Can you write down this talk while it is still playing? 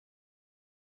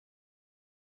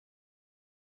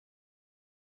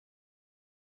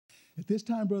At this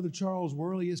time, Brother Charles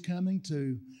Worley is coming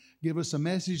to give us a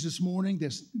message this morning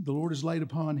that the Lord has laid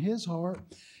upon his heart.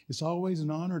 It's always an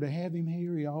honor to have him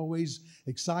here. He always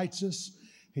excites us.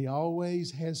 He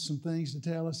always has some things to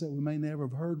tell us that we may never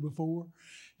have heard before.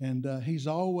 And he's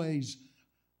always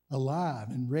alive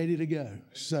and ready to go.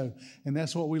 And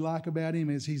that's what we like about him,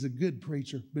 is he's a good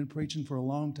preacher, been preaching for a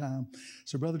long time.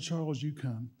 So, Brother Charles, you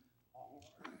come.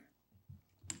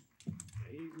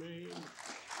 Amen.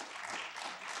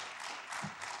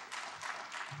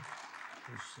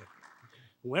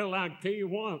 Well, I tell you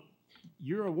what,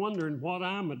 you're wondering what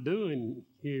I'm doing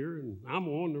here, and I'm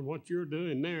wondering what you're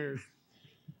doing there.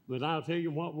 But I'll tell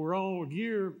you what, we're all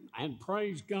here, and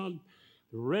praise God,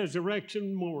 the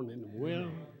resurrection morning. Well,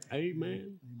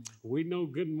 amen. We know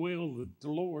good and well that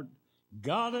the Lord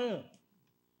got up.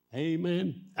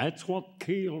 Amen. That's what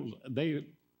killed. They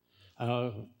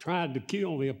tried to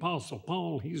kill the Apostle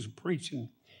Paul. He's preaching.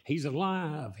 He's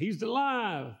alive. He's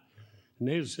alive. And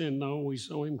they said, no, we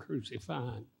saw him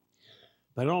crucified.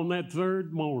 But on that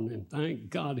third morning,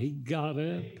 thank God, he got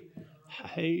up.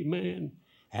 Amen.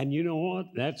 And you know what?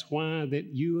 That's why that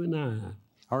you and I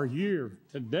are here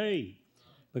today,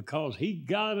 because he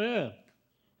got up.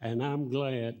 And I'm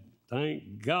glad.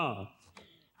 Thank God.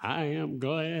 I am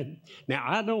glad.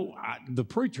 Now, the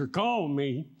preacher called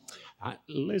me.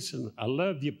 Listen, I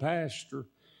love you, Pastor.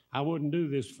 I wouldn't do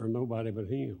this for nobody but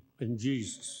him and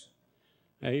Jesus.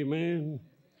 Amen.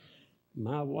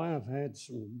 My wife had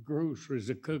some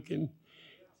groceries a cooking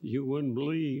you wouldn't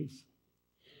believe.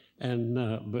 And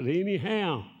but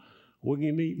anyhow, we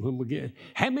can eat when we get.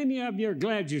 How many of you are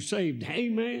glad you're saved?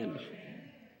 Amen.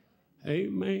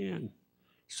 Amen.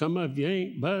 Some of you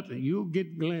ain't, but you'll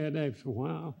get glad after a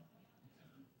while.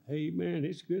 Amen.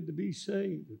 It's good to be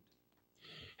saved.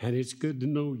 And it's good to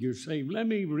know you're saved. Let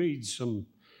me read some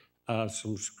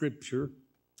scripture.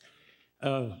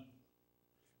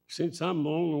 Since I'm the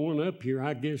only one up here,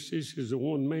 I guess this is a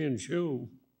one-man show.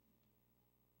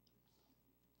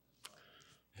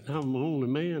 And I'm the only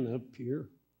man up here.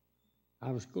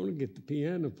 I was going to get the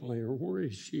piano player. Where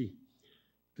is she?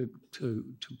 To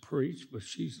preach, but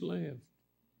she's left.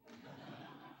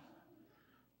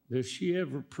 Does she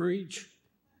ever preach?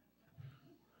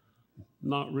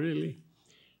 Not really.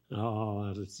 Oh,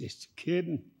 I was just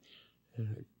kidding. I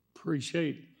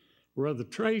appreciate Brother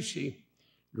Tracy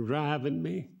driving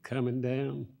me, coming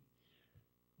down.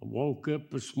 I woke up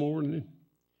this morning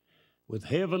with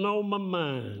heaven on my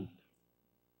mind.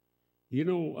 You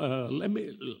know,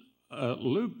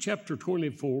 Luke chapter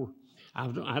 24, I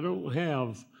don't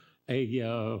have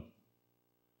a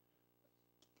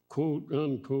quote,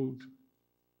 unquote,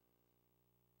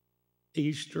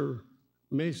 Easter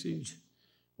message.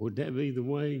 Would that be the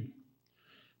way?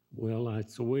 Well,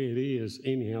 that's the way it is.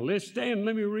 Anyhow, let's stand.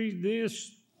 Let me read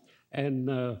this, and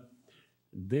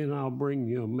then I'll bring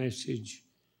you a message,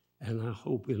 and I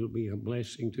hope it'll be a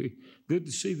blessing to you. Good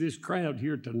to see this crowd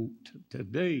here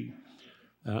today.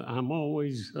 I'm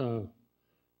always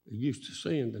used to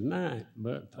saying tonight,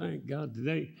 but thank God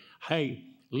today. Hey,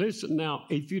 listen now,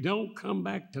 if you don't come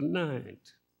back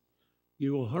tonight,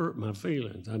 you will hurt my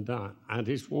feelings. I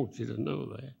just want you to know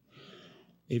that.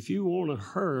 If you want to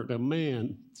hurt a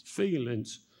man's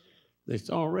feelings that's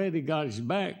already got his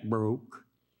back broke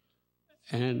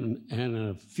and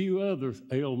a few other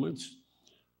ailments,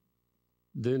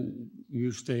 then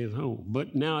you stay at home.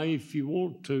 But now if you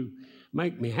want to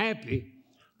make me happy,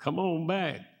 come on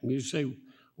back. And you say,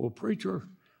 well, preacher,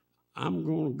 I'm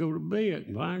going to go to bed.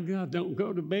 My God, don't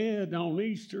go to bed on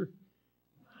Easter.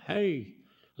 Hey,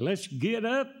 let's get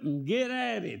up and get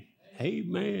at it.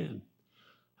 Amen.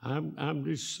 I'm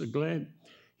just so glad.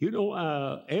 You know,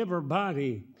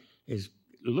 everybody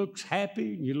looks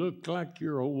happy. You look like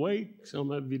you're awake. Some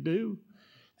of you do.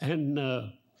 And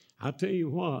I'll tell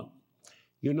you what,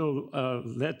 you know,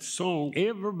 that song,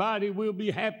 Everybody Will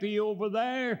Be Happy Over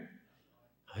There.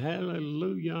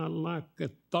 Hallelujah. I like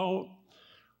the thought.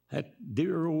 That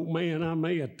dear old man, I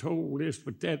may have told this,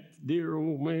 but that dear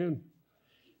old man,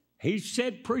 he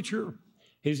said, preacher,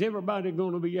 is everybody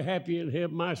going to be happy in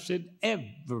heaven? I said,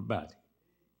 everybody.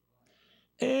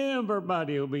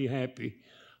 Everybody will be happy.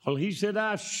 Well, he said,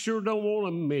 I sure don't want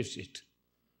to miss it.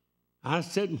 I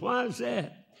said, why is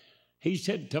that? He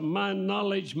said, to my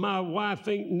knowledge, my wife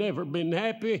ain't never been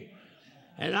happy,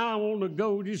 and I want to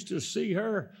go just to see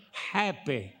her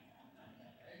happy.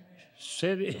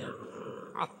 Said it.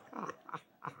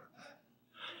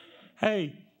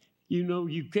 Hey, you know,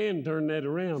 you can turn that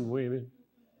around, women.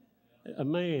 A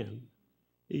man,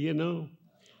 you know.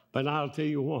 But I'll tell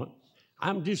you what,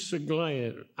 I'm just so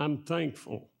glad, I'm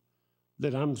thankful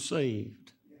that I'm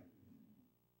saved.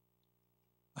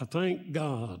 I thank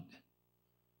God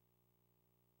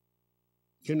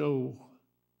You know,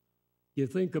 you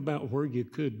think about where you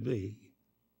could be.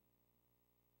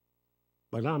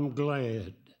 But I'm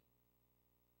glad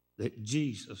that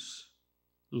Jesus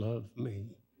loved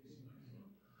me.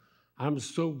 I'm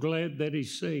so glad that he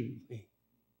saved me.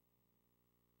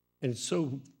 And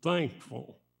so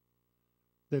thankful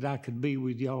that I could be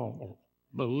with y'all,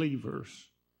 believers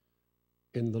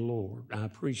in the Lord. I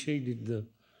appreciated the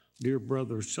dear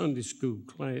brother's Sunday school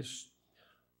class,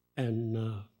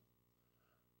 and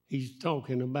he's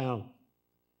talking about,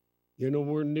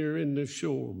 we're nearing the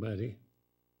shore, buddy.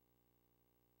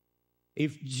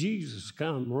 If Jesus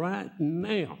come right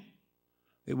now,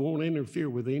 it won't interfere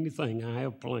with anything I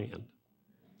have planned.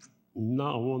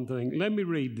 Not one thing. Let me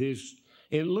read this.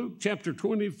 In Luke chapter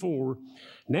 24,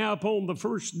 now upon the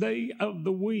first day of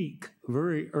the week,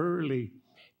 very early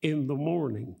in the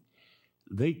morning,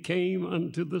 they came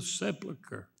unto the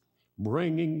sepulchre,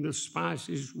 bringing the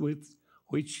spices with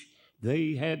which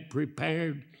they had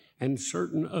prepared, and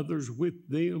certain others with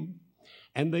them.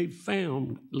 And they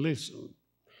found, listen,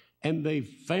 and they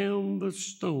found the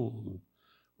stone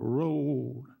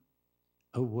rolled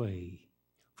away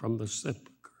from the sepulchre.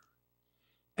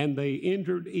 And they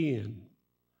entered in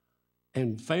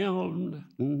and found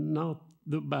not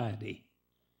the body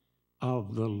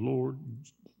of the Lord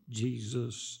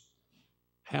Jesus.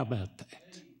 How about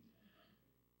that?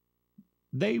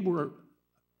 They were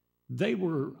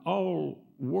all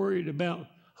worried about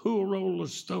who will roll the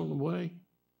stone away.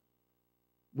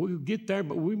 We'll get there,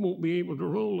 but we won't be able to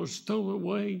roll the stone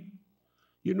away.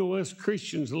 Us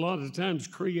Christians a lot of times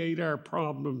create our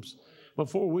problems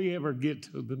before we ever get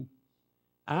to them.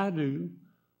 I do.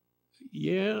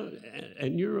 Yeah,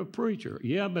 and you're a preacher.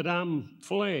 Yeah, but I'm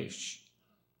flesh.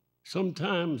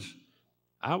 Sometimes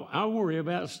I worry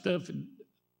about stuff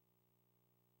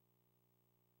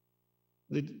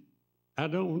that I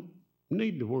don't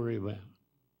need to worry about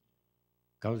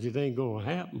because it ain't going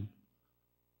to happen.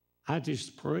 I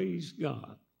just praise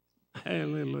God.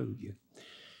 Hallelujah.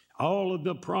 All of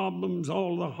the problems,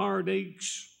 all the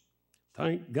heartaches,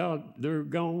 thank God they're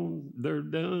gone, they're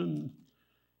done.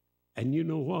 And you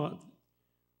know what?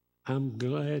 I'm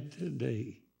glad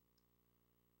today.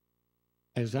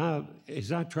 As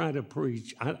I try to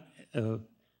preach,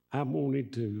 I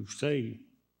wanted to say,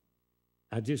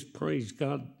 I just praise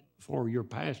God for your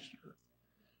pastor.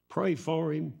 Pray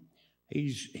for him.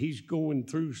 He's going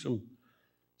through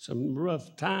some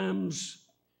rough times,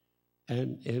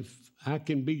 and if I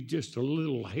can be just a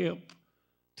little help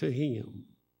to him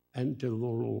and to the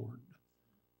Lord,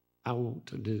 I want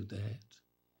to do that.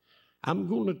 I'm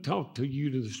going to talk to you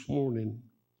this morning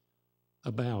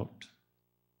about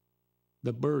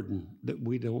the burden that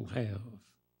we don't have.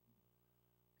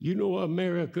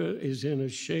 America is in a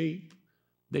shape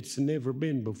that's never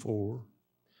been before.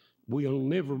 We'll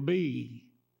never be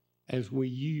as we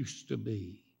used to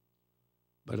be.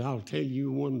 But I'll tell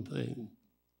you one thing.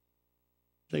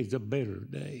 There's a better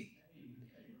day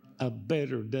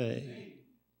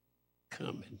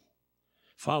coming.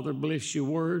 Father, bless your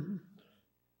word.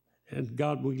 And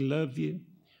God, we love you.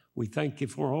 We thank you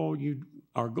for all you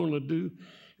are going to do.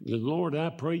 Lord, I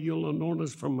pray you'll anoint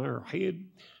us from our head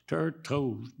to our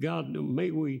toes. God,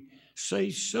 may we say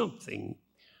something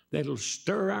that'll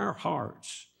stir our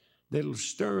hearts, that'll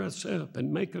stir us up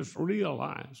and make us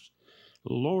realize,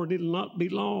 Lord, it'll not be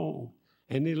long,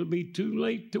 and it'll be too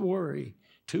late to worry,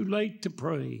 too late to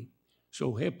pray.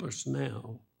 So help us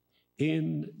now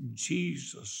in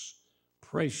Jesus'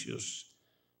 precious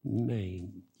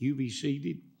name. You be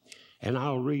seated, and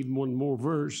I'll read one more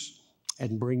verse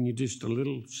and bring you just a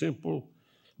little simple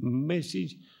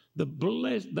message. The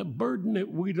burden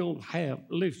that we don't have.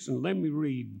 Listen, let me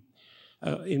read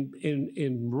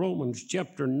in Romans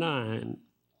chapter 9,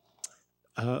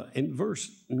 in verse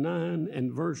 9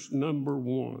 and verse number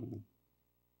 1.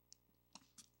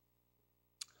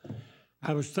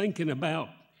 I was thinking about,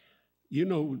 the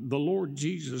Lord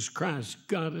Jesus Christ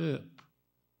got up.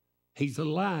 He's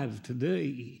alive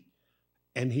today,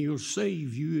 and he'll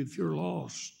save you if you're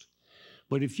lost.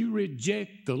 But if you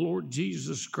reject the Lord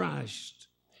Jesus Christ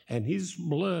and his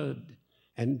blood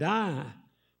and die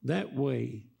that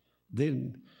way,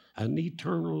 then an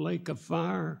eternal lake of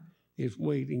fire is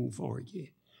waiting for you.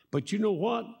 But you know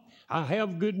what? I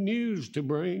have good news to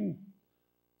bring.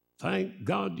 Thank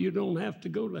God you don't have to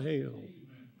go to hell.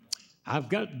 I've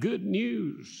got good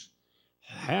news.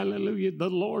 Hallelujah. The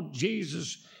Lord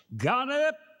Jesus got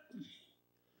up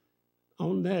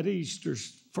on that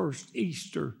first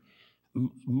Easter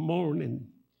morning.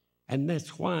 And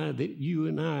that's why that you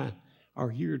and I are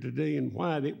here today, and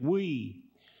why that we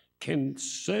can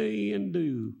say and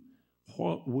do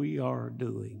what we are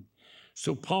doing.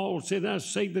 So Paul said, I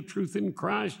say the truth in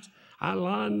Christ, I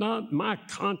lie not, my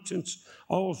conscience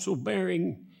also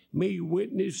bearing me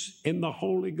witness in the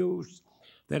Holy Ghost,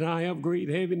 that I have great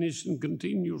heaviness and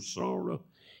continual sorrow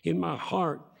in my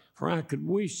heart, for I could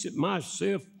wish that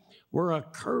myself were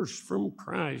accursed from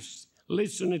Christ.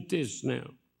 Listen at this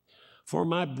now. For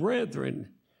my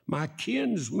brethren, my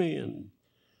kinsmen,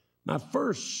 my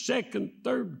first, second,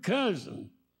 third cousin.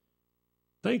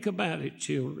 Think about it,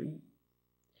 children.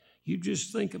 You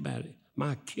just think about it.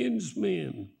 My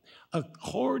kinsmen,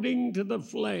 according to the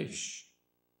flesh.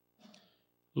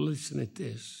 Listen at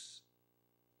this.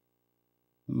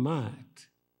 Might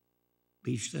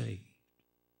be saved.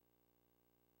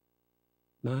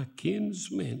 My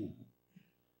kinsmen,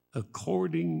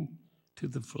 according to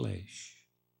the flesh.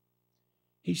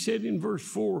 He said in verse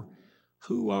 4,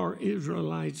 who are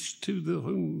Israelites, to the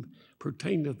whom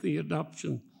pertaineth the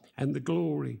adoption and the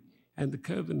glory and the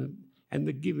covenant and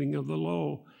the giving of the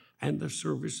law and the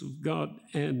service of God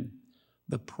and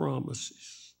the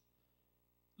promises.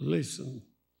 Listen,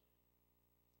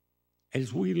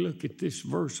 as we look at this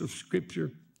verse of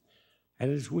Scripture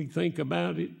and as we think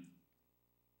about it,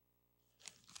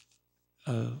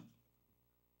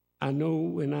 I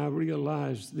know and I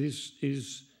realize this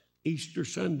is Easter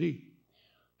Sunday,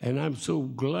 and I'm so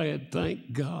glad,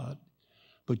 thank God.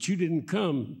 But you didn't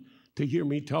come to hear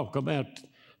me talk about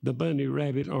the bunny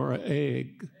rabbit or an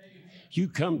egg. You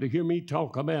come to hear me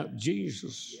talk about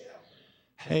Jesus.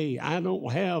 Hey, I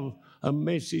don't have a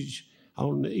message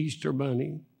on the Easter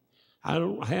bunny. I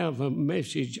don't have a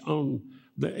message on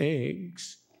the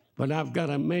eggs, but I've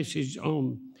got a message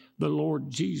on the Lord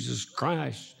Jesus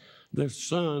Christ, the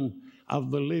Son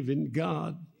of the living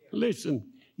God. Listen,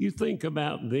 you think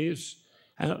about this.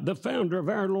 The founder of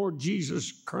our Lord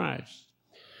Jesus Christ,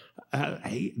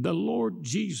 the Lord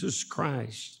Jesus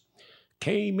Christ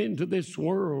came into this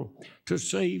world to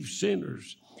save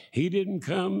sinners. He didn't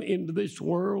come into this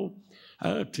world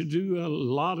to do a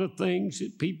lot of things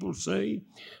that people say,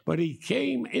 but he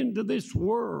came into this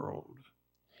world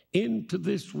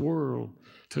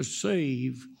to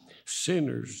save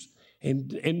sinners.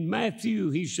 And in Matthew,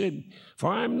 he said,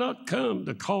 for I am not come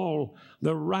to call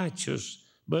the righteous,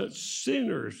 but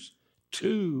sinners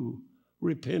to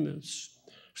repentance.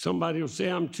 Somebody will say,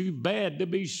 I'm too bad to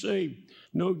be saved.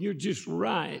 No, you're just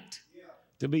right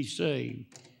to be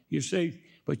saved. You say,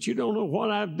 but you don't know what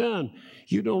I've done.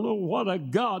 You don't know what a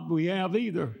God we have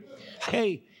either.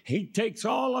 Hey, he takes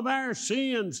all of our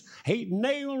sins. He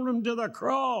nailed them to the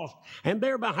cross, and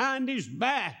they're behind his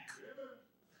back.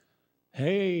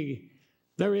 Hey,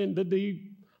 they're in the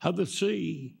deep of the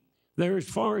sea. They're as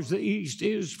far as the east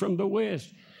is from the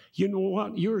west. You know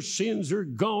what? Your sins are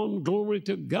gone. Glory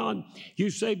to God. You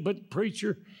say, but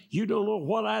preacher, you don't know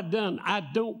what I've done. I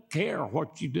don't care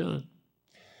what you've done.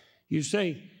 You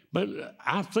say, but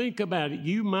I think about it.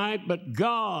 You might, but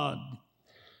God,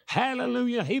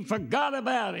 hallelujah, he forgot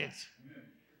about it.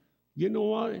 You know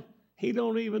what? He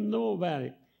don't even know about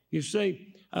it. You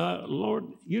say, Lord,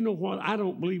 you know what? I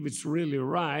don't believe it's really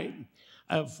right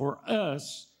for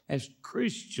us as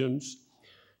Christians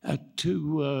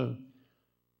to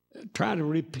try to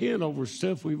repent over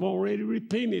stuff we've already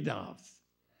repented of.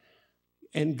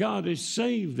 And God has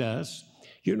saved us.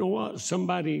 You know what?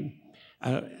 Somebody,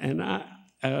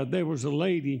 there was a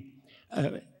lady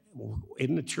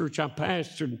in the church I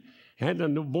pastored, had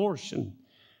an abortion.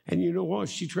 And you know what?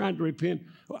 She tried to repent.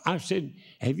 I said,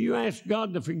 have you asked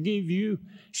God to forgive you?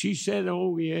 She said,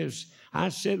 oh, yes. I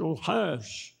said, oh,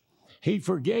 hush. He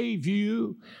forgave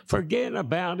you. Forget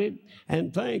about it.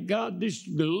 And thank God, just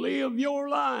live your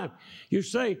life. You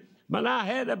say, but I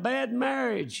had a bad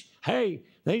marriage. Hey,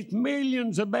 there's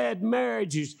millions of bad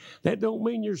marriages. That don't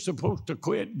mean you're supposed to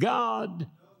quit God.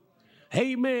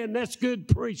 Amen. That's good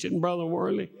preaching, Brother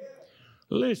Worley.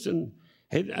 Listen,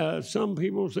 some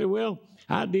people say, well,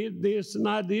 I did this and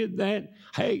I did that.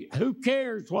 Hey, who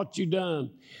cares what you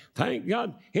done? Thank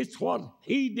God it's what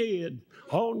he did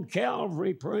on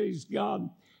Calvary, praise God.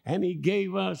 And he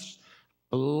gave us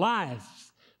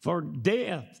life for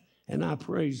death. And I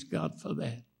praise God for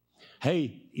that.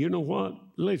 Hey, you know what?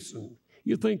 Listen,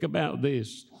 you think about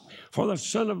this. For the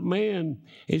Son of Man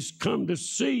is come to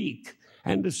seek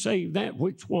and to save that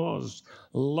which was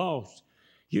lost.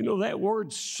 You know, that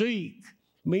word seek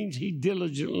means he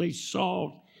diligently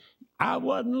sought. I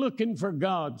wasn't looking for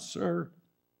God, sir.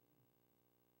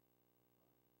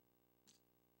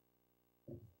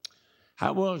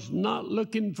 I was not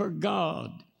looking for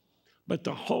God, but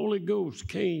the Holy Ghost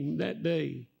came that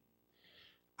day.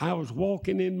 I was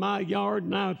walking in my yard,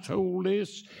 and I told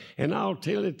this, and I'll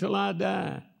tell it till I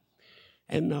die.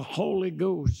 And the Holy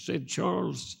Ghost said,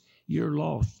 Charles, you're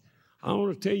lost. I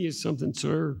want to tell you something,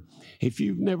 sir. If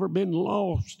you've never been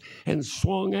lost and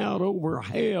swung out over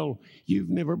hell, you've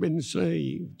never been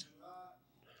saved.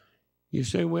 You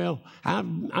say, well,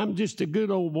 I'm just a good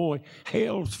old boy.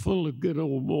 Hell's full of good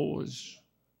old boys.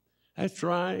 That's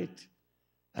right.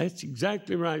 That's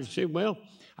exactly right. You say, well,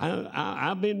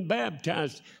 I've been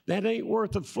baptized. That ain't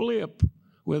worth a flip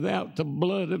without the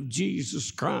blood of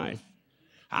Jesus Christ.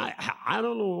 I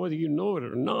don't know whether you know it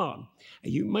or not.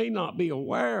 You may not be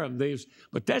aware of this,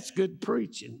 but that's good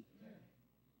preaching.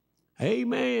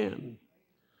 Amen.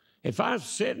 If I was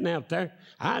sitting out there,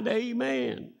 I'd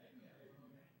amen.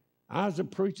 I was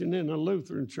preaching in a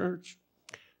Lutheran church.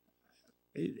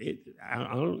 Yeah.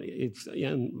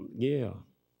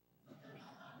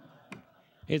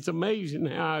 It's amazing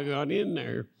how I got in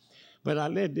there. But I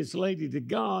led this lady to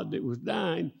God that was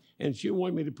dying, and she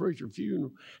wanted me to preach her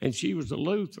funeral, and she was a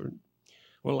Lutheran.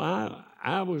 Well,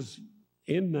 I was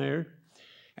in there,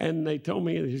 and they told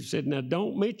me, they said, now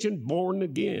don't mention born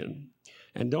again,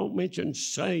 and don't mention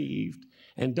saved,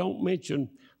 and don't mention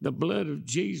the blood of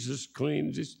Jesus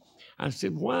cleanses. I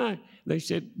said, why? They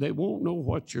said, they won't know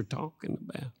what you're talking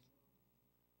about.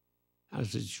 I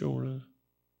said, sure enough.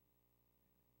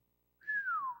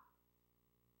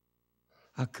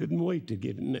 I couldn't wait to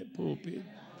get in that pulpit.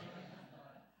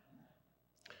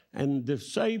 And to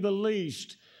say the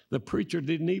least, the preacher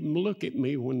didn't even look at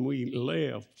me when we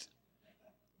left.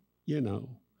 You know,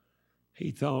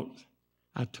 he thought,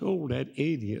 I told that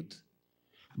idiot.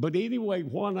 But anyway,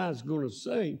 what I was going to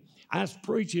say, I was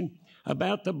preaching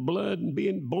about the blood and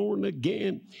being born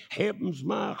again. Heaven's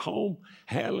my home.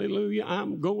 Hallelujah.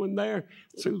 I'm going there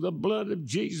through the blood of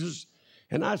Jesus.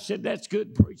 And I said, that's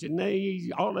good preaching. There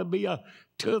ought to be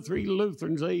 2 or 3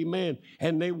 Lutherans, amen.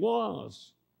 And they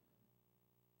was.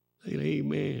 They said,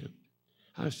 amen.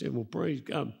 I said, well, praise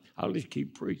God. I'll just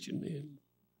keep preaching then.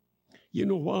 You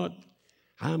know what?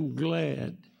 I'm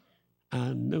glad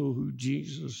I know who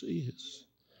Jesus is.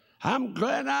 I'm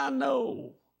glad I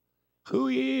know who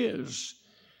he is.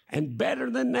 And better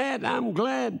than that, I'm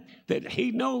glad that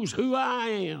he knows who I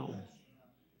am.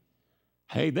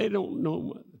 Hey, they don't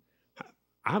know.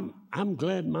 I'm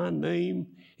glad my name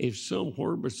is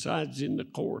somewhere besides in the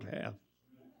courthouse.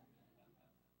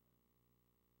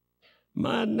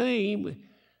 My name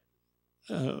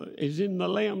is in the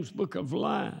Lamb's Book of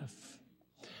Life.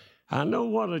 I know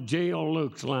what a jail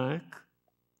looks like,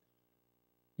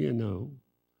 you know.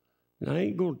 And I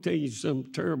ain't going to tell you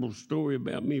some terrible story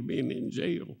about me being in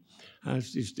jail. I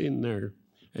was just in there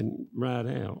and right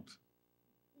out.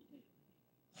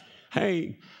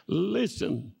 Hey,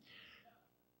 listen.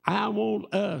 I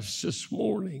want us this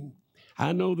morning,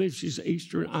 I know this is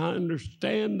Easter, I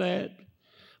understand that,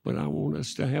 but I want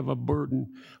us to have a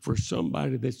burden for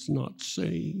somebody that's not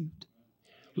saved.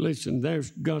 Listen, there's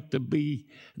got to be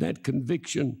that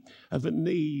conviction of a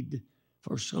need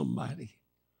for somebody.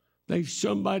 There's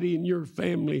somebody in your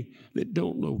family that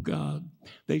don't know God.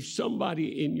 There's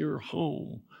somebody in your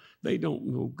home, they don't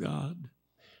know God.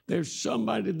 There's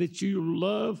somebody that you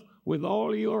love with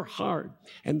all your heart,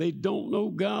 and they don't know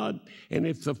God. And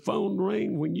if the phone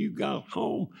rang when you got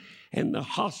home and the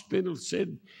hospital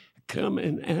said, come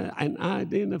and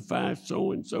identify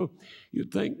so-and-so, you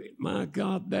think, my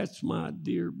God, that's my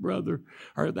dear brother,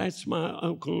 or that's my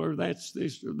uncle, or that's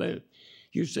this or that.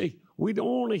 You say, we don't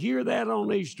want to hear that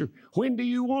on Easter. When do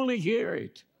you want to hear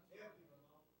it?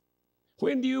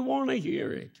 When do you want to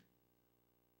hear it?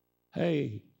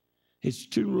 Hey, it's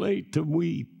too late to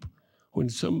weep when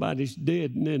somebody's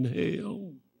dead and in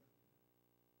hell.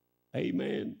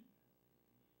 Amen.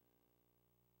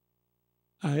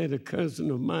 I had a cousin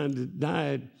of mine that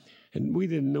died, and we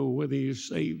didn't know whether he was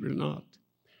saved or not.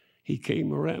 He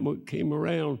came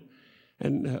around,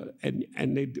 and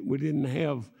we didn't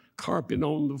have carpet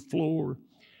on the floor,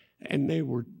 and they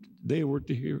were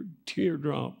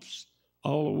teardrops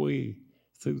all the way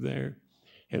through there.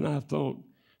 And I thought,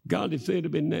 God, if there'd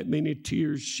have been that many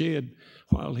tears shed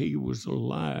while he was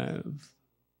alive,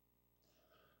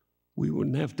 we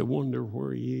wouldn't have to wonder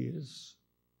where he is.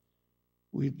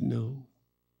 We'd know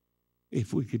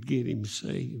if we could get him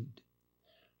saved.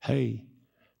 Hey,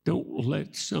 don't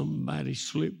let somebody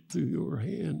slip through your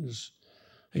hands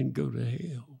and go to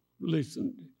hell.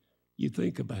 Listen, you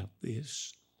think about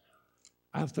this.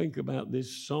 I think about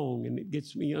this song, and it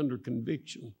gets me under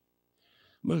conviction.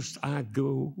 Must I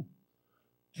go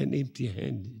and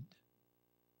empty-handed?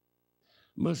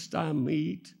 Must I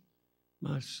meet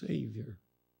my Savior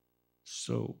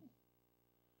so?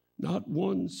 Not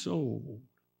one soul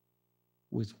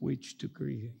with which to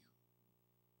greet him.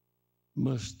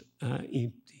 Must I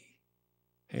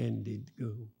empty-handed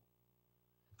go?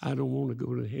 I don't want to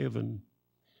go to heaven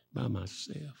by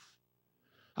myself.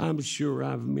 I'm sure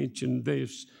I've mentioned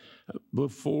this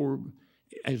before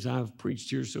as I've preached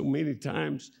here so many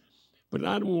times, but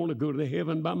I don't want to go to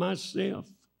heaven by myself.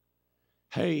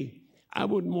 Hey, I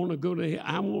wouldn't want to go to heaven.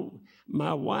 I want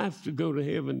my wife to go to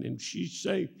heaven and she's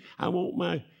safe. I want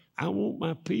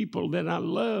my people that I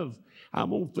love. I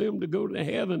want them to go to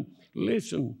heaven.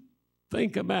 Listen,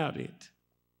 think about it.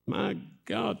 My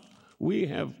God, we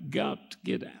have got to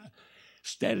get out.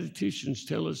 Statisticians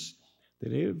tell us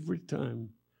that every time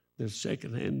the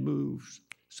second hand moves,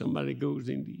 somebody goes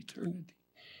into eternity.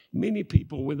 Many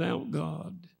people without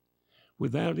God,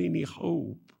 without any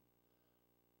hope,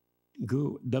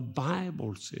 go. The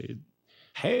Bible said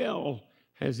hell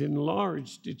has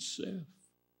enlarged itself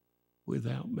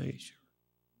without measure.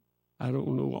 I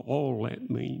don't know what all that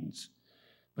means,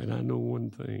 but I know one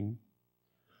thing.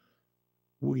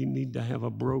 We need to have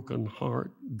a broken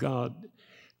heart.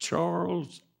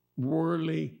 Charles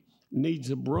Worley needs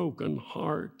a broken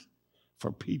heart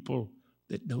for people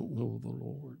that don't know the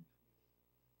Lord.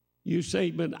 You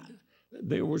say, but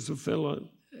there was a fellow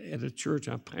at a church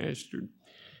I pastored.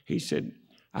 He said,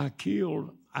 I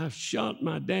shot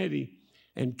my daddy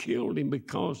and killed him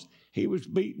because he was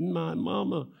beating my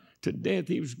mama to death.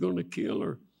 He was going to kill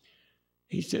her.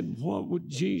 He said, what would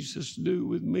Jesus do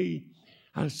with me?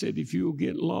 I said, if you'll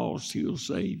get lost, he'll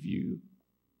save you.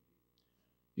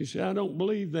 You say, I don't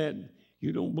believe that.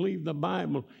 You don't believe the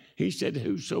Bible. He said,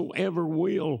 whosoever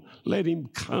will, let him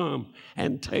come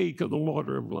and take of the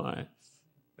water of life.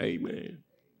 Amen.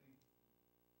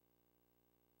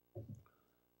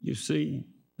 You see,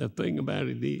 the thing about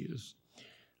it is,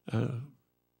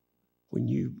 when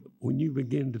you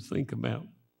begin to think about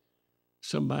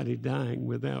somebody dying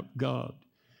without God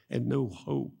and no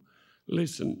hope.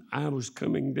 Listen, I was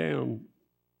coming down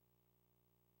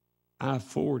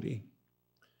I-40,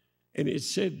 and it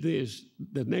said this,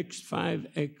 the next 5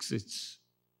 exits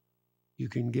you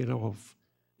can get off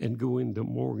and go into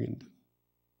Morganton.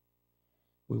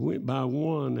 We went by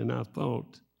one, and I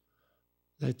thought,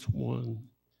 that's 1,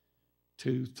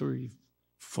 2, 3,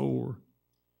 4.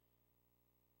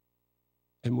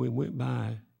 And we went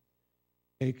by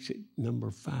exit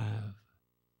number 5.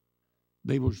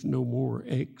 There was no more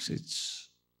exits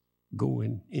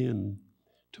going in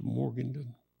to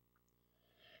Morganton.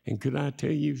 And could I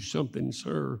tell you something,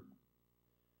 sir?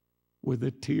 With a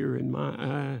tear in my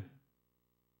eye,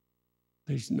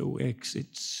 there's no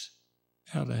exits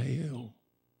out of hell.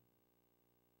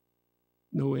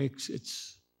 No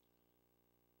exits.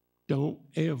 Don't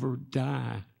ever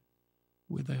die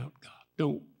without God.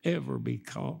 Don't ever be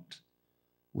caught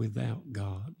without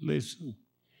God. Listen,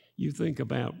 you think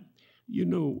about,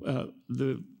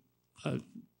 the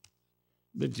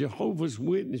Jehovah's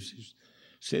Witnesses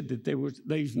said that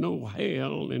there's no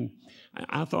hell, and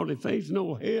I thought, if there's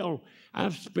no hell,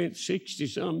 I've spent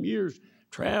 60-some years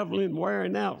traveling,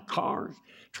 wearing out cars,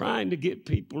 trying to get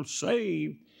people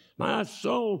saved. My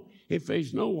soul, if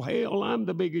there's no hell, I'm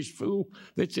the biggest fool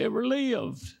that's ever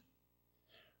lived.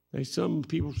 Some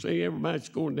people say everybody's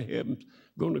going to heaven,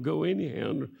 going to go anyhow,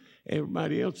 and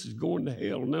everybody else is going to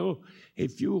hell. No,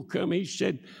 if you'll come, he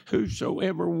said,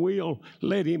 whosoever will,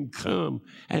 let him come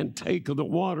and take of the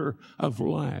water of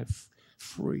life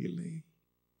freely.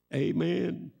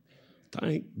 Amen.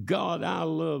 Thank God, I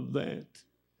love that.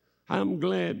 I'm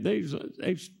glad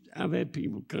I've had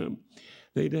people come.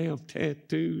 They'd have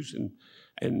tattoos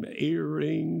and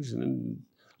earrings and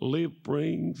lip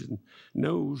rings and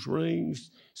nose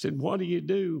rings. Said, what do you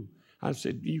do? I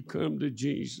said, you come to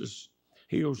Jesus.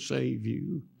 He'll save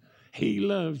you. He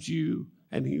loves you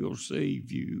and he'll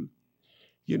save you.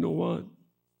 You know what?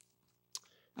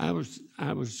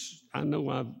 I know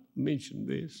I've mentioned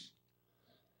this,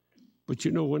 but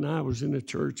when I was in a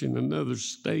church in another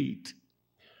state,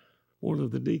 one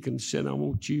of the deacons said, I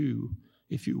want you,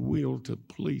 if you will, to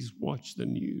please watch the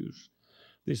news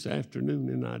this afternoon,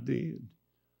 and I did.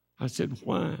 I said,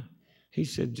 why? He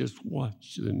said, just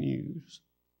watch the news.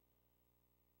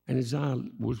 And as I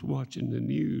was watching the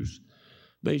news,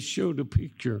 they showed a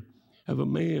picture of a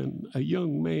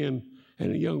young man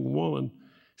and a young woman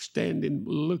standing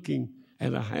looking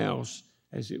at a house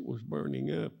as it was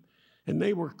burning up. And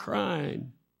they were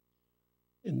crying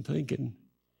and thinking,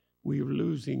 we are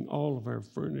losing all of our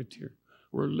furniture.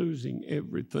 We're losing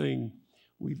everything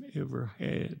we've ever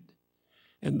had.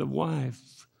 And the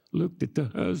wife looked at the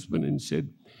husband and said,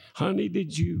 honey,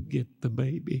 did you get the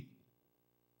baby?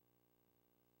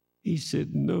 He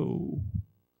said, no,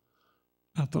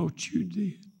 I thought you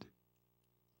did.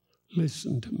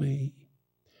 Listen to me.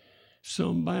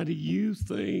 Somebody you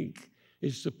think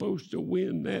is supposed to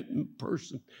win that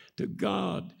person to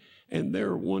God, and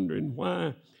they're wondering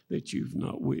why that you've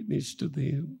not witnessed to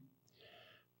them.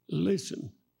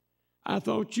 Listen, I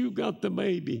thought you got the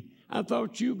baby. I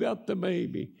thought you got the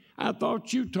baby. I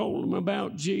thought you told them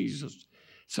about Jesus.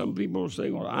 Some people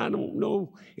say, well, I don't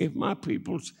know if my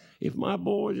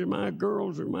boys or my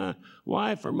girls or my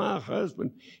wife or my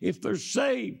husband, if they're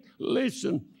saved.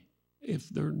 Listen, if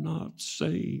they're not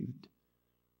saved,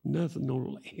 nothing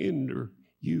will hinder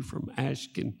you from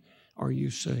asking, are you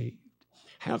saved?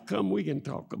 How come we can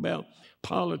talk about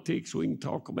politics, we can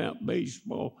talk about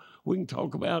baseball, we can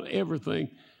talk about everything,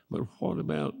 but what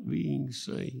about being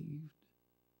saved?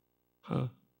 Huh?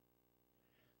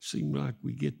 Seems like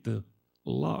we get the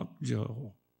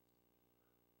lockjaw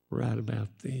right about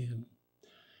then.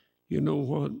 You know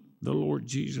what? The Lord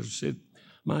Jesus said,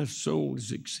 my soul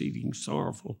is exceeding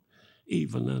sorrowful,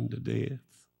 even unto death.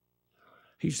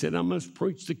 He said, I must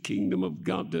preach the kingdom of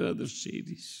God to other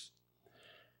cities.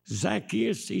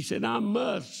 Zacchaeus, he said, I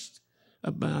must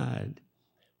abide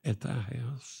at thy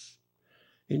house.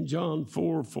 In John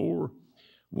 4:4,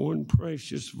 one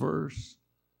precious verse,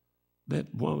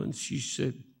 that woman, she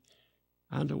said,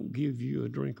 I don't give you a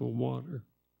drink of water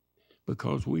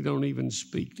because we don't even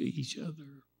speak to each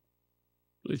other.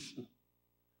 Listen,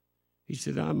 he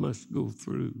said, I must go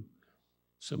through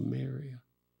Samaria.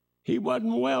 He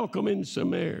wasn't welcome in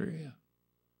Samaria.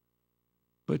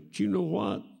 But you know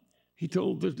what? He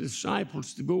told the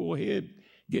disciples to go ahead,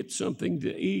 get something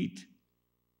to eat.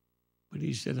 But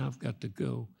he said, I've got to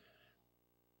go.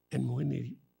 And when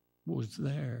he was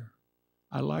there,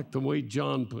 I like the way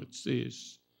John puts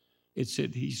this. It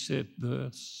said, he sat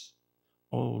thus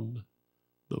on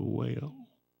the well.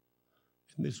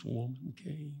 And this woman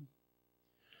came.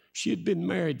 She had been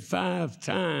married 5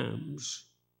 times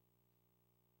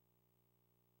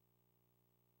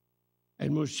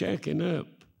and was shacking up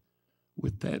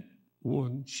with that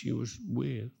one she was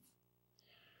with.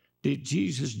 Did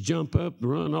Jesus jump up,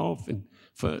 run off, and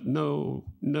no.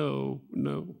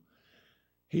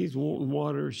 He's wanting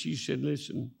water. She said,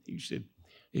 listen, he said,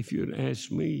 if you'd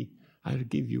asked me, I'd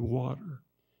give you water.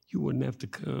 You wouldn't have to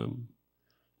come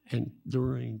and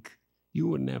drink. You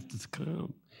wouldn't have to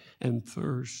come and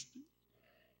thirst.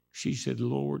 She said,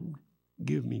 Lord,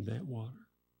 give me that water.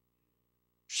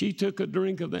 She took a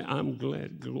drink of that. I'm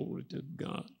glad, glory to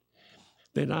God,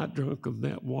 that I drank of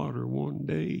that water one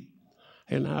day.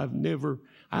 And I've never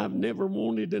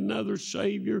wanted another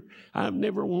Savior. I've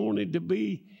never wanted to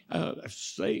be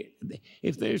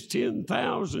if there's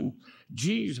 10,000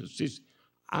 Jesuses,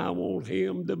 I want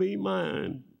him to be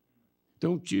mine.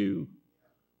 Don't you?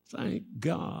 Thank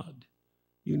God.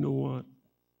 You know what?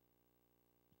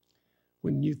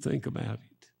 When you think about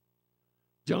it,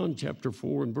 John chapter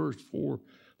 4 and verse 4,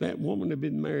 that woman had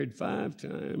been married 5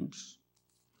 times.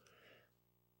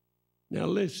 Now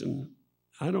listen,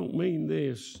 I don't mean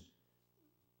this.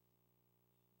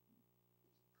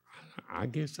 I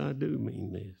guess I do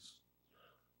mean this.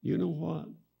 You know what?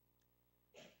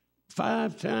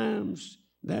 5 times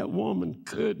that woman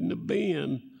couldn't have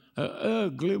been an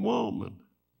ugly woman.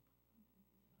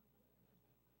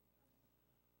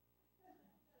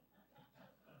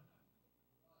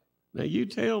 Now you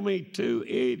tell me 2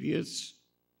 idiots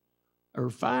or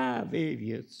 5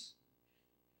 idiots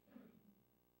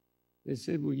that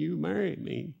said, will you marry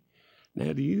me?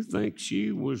 Now, do you think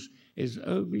she was as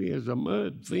ugly as a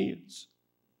mud fence?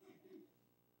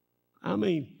 I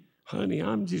mean, honey,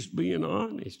 I'm just being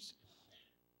honest.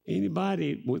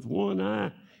 Anybody with one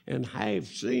eye and half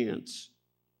sense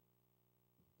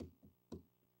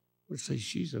would say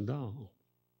she's a doll.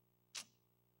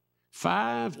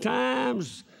 5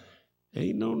 times,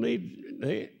 ain't no need.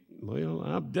 Well,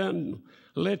 I've done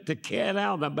let the cat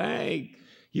out of the bag.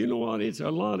 You know what? It's a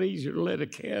lot easier to let a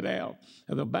cat out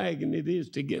of the bag than it is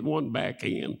to get one back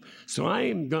in. So I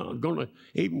ain't going to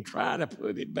even try to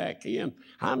put it back in.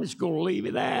 I'm just going to leave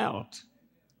it out.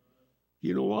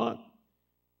 You know what?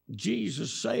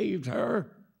 Jesus saved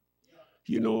her.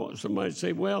 You know what? Somebody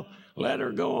say, well, let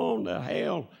her go on to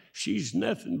hell. She's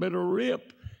nothing but a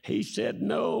rip. He said,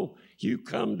 no, you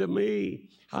come to me.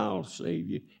 I'll save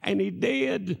you. And he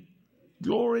did.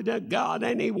 Glory to God,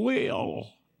 and he will.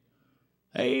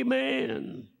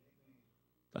 Amen.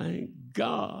 Thank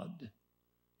God.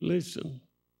 Listen,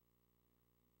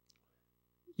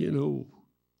 you know,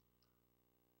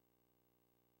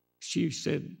 she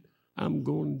said, I'm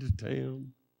going to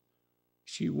town.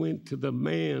 She went to the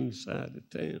man's side of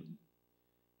town,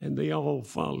 and they all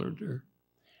followed her.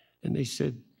 And they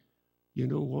said, you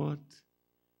know what?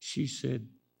 She said,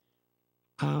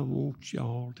 I want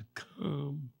y'all to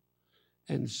come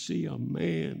and see a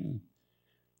man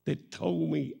that told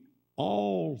me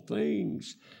all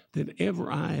things that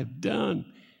ever I have done.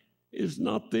 Is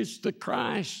not this the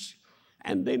Christ?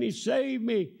 And then he saved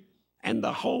me, and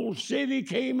the whole city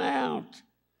came out.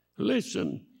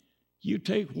 Listen, you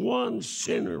take one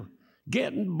sinner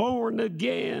getting born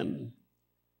again.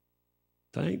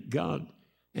 Thank God.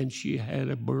 And she had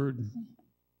a burden.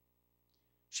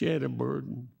 She had a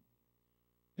burden.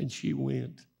 And she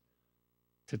went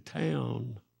to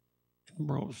town and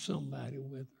brought somebody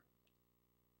with her.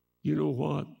 You know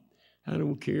what? I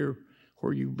don't care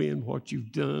where you've been, what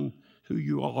you've done, who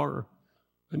you are.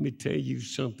 Let me tell you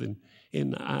something.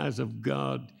 In the eyes of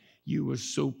God, you were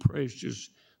so precious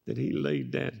that he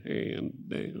laid that hand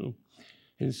down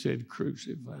and said,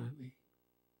 crucify me.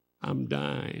 I'm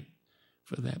dying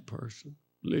for that person.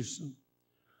 Listen,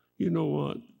 you know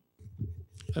what?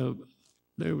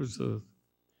 There was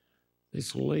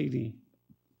this lady.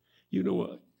 You know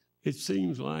what? It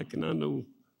seems like, and I know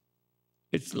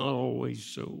it's not always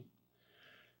so.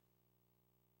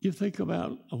 You think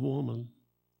about a woman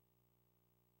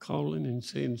calling and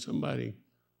saying, somebody,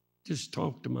 just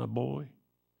talk to my boy.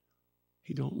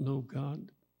 He don't know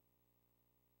God.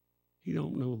 He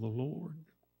don't know the Lord.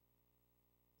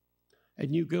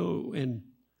 And you go and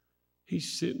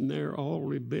he's sitting there all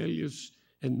rebellious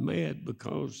and mad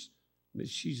because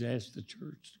she's asked the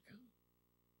church to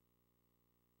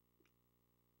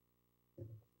come.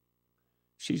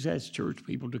 She's asked church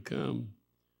people to come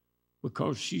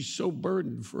because she's so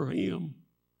burdened for him.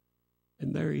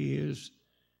 And there he is.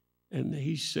 And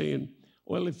he's saying,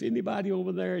 well, if anybody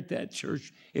over there at that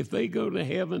church, if they go to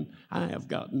heaven, I have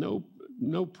got no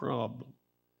problem.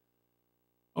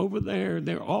 Over there,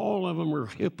 all of them are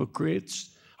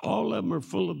hypocrites. All of them are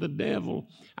full of the devil.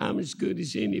 I'm as good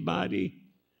as anybody.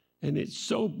 And it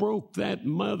so broke that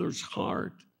mother's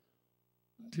heart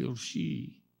until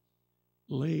she,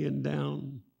 laying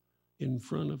down in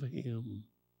front of him,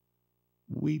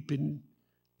 weeping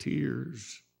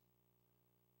tears,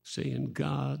 saying,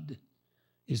 God,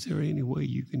 is there any way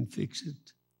you can fix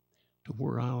it to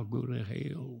where I'll go to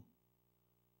hell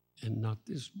and not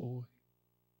this boy?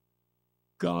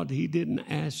 God, he didn't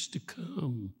ask to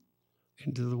come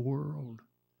into the world,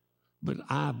 but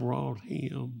I brought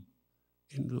him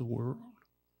into the world.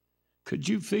 Could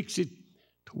you fix it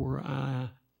to where I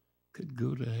could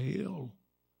go to hell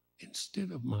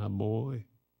instead of my boy?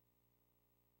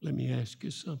 Let me ask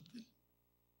you something.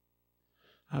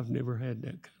 I've never had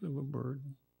that kind of a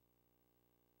burden.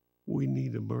 We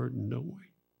need a burden, don't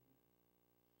we?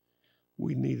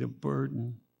 We need a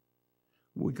burden.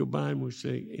 We go by and we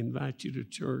say, invite you to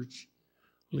church.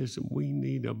 Listen, we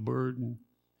need a burden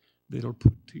that'll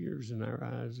put tears in our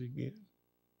eyes again.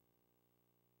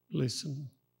 Listen,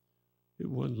 it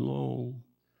wasn't long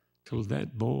till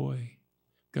that boy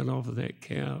got off of that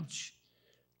couch,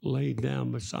 laid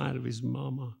down beside of his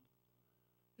mama,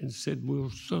 and said, will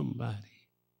somebody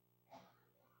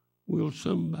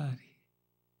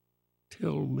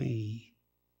tell me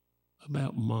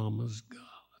about Mama's God?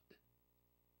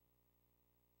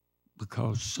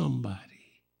 Because somebody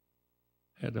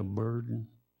had a burden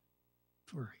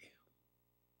for him.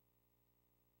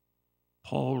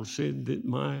 Paul said that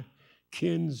my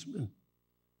kinsman,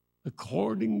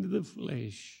 according to the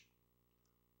flesh,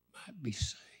 might be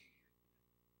saved.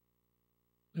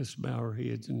 Let's bow our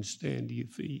heads and stand to your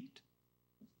feet.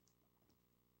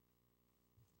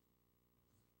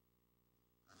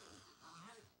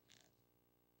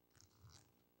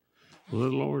 Well, the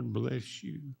Lord bless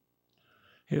you.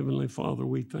 Heavenly Father,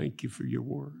 we thank you for your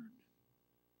word.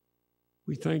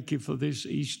 We thank you for this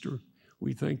Easter.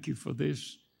 We thank you for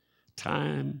this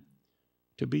time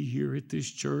to be here at this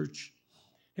church.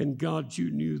 And God,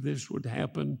 you knew this would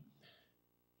happen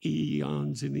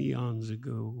eons and eons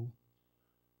ago.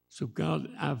 So God,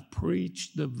 I've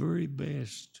preached the very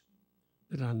best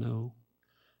that I know.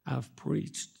 I've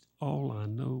preached all I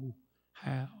know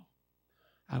how.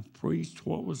 I've preached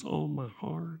what was on my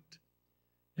heart.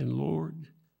 And Lord,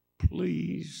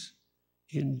 please,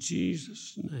 in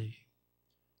Jesus' name,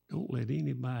 don't let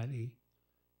anybody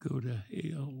go to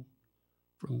hell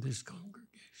from this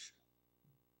congregation.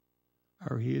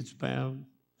 Our heads bowed,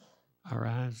 our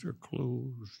eyes are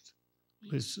closed.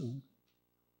 Listen,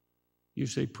 you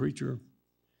say, preacher,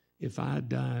 if I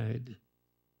died,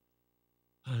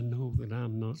 I know that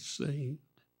I'm not saved.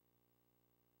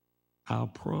 I'll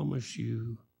promise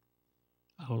you,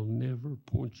 I'll never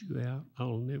point you out.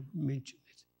 I'll never mention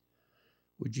it.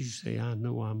 Would you say, I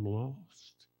know I'm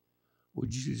lost?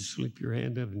 Would you just slip your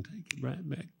hand up and take it right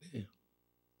back down?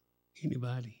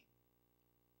 Anybody?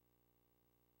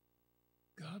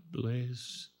 God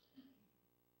bless.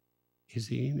 Is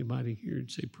there anybody here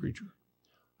and say, preacher,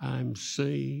 I'm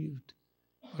saved,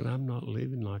 but I'm not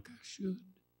living like I should.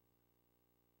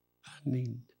 I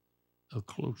need a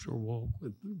closer walk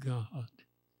with God.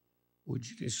 Would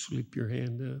you just slip your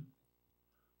hand up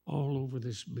all over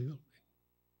this building?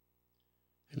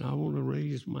 And I want to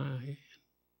raise my hand.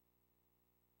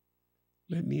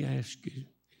 Let me ask you,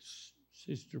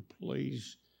 sister,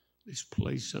 please, let's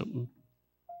play something.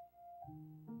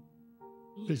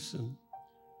 Listen,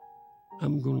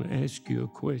 I'm going to ask you a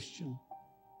question.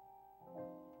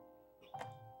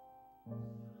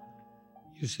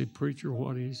 You say, preacher,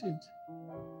 what is it?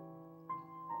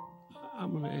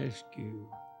 I'm going to ask you,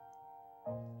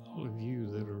 all of you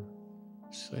that are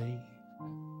saved,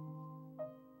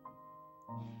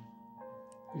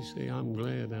 you say, I'm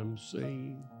glad I'm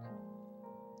saved,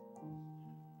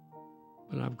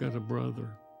 but I've got a brother,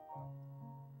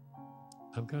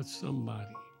 I've got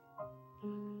somebody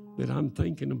that I'm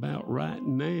thinking about right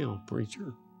now,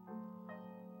 preacher.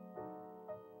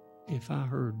 If I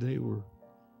heard they were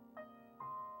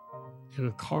in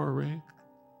a car wreck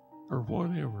or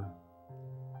whatever,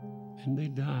 and they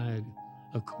died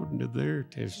according to their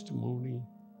testimony,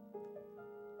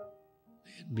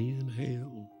 they'd be in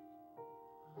hell.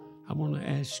 I want to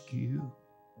ask you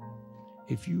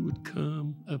if you would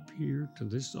come up here to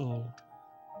this altar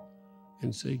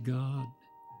and say, God,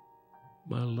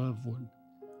 my loved one,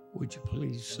 would you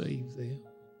please save them?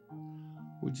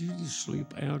 Would you just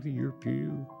slip out of your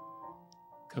pew,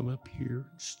 come up here,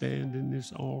 stand in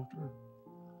this altar,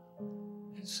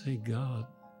 and say, God,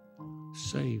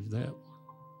 save that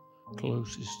one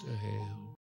closest to hell.